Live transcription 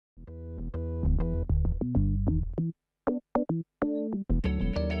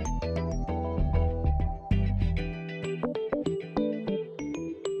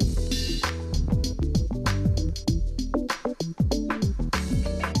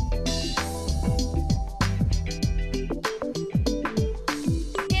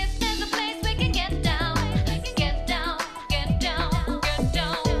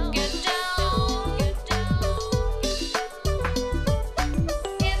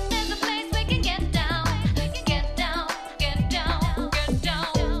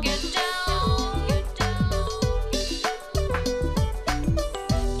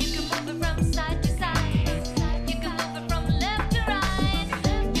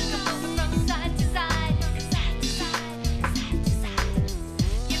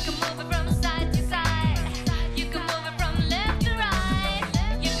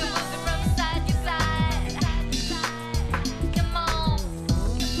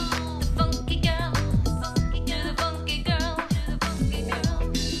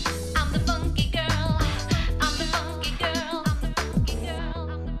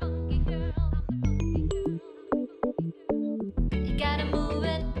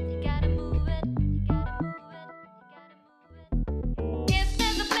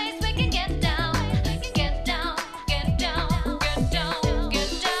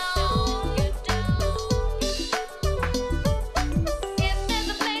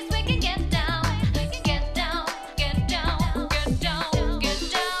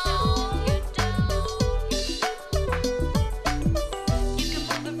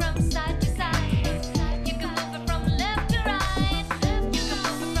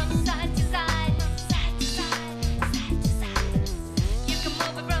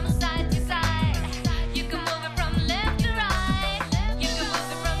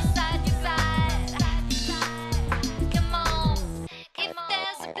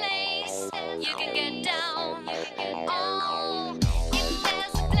You can get down. Oh, if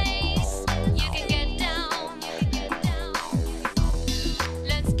there's a place you can get down.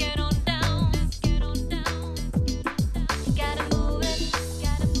 Let's get on down. You gotta move it.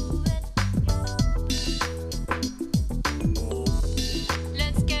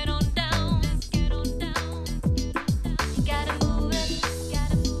 Let's get on down. You gotta move it.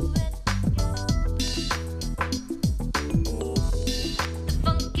 The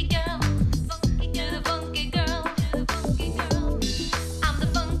funky girl, to the funky girl. I'm the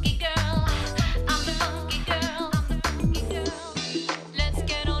funky girl. Let's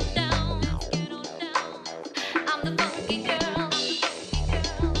get on down. I'm the funky girl.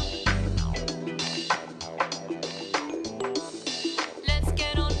 Let's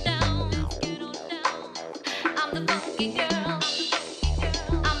get on down. I'm the funky girl.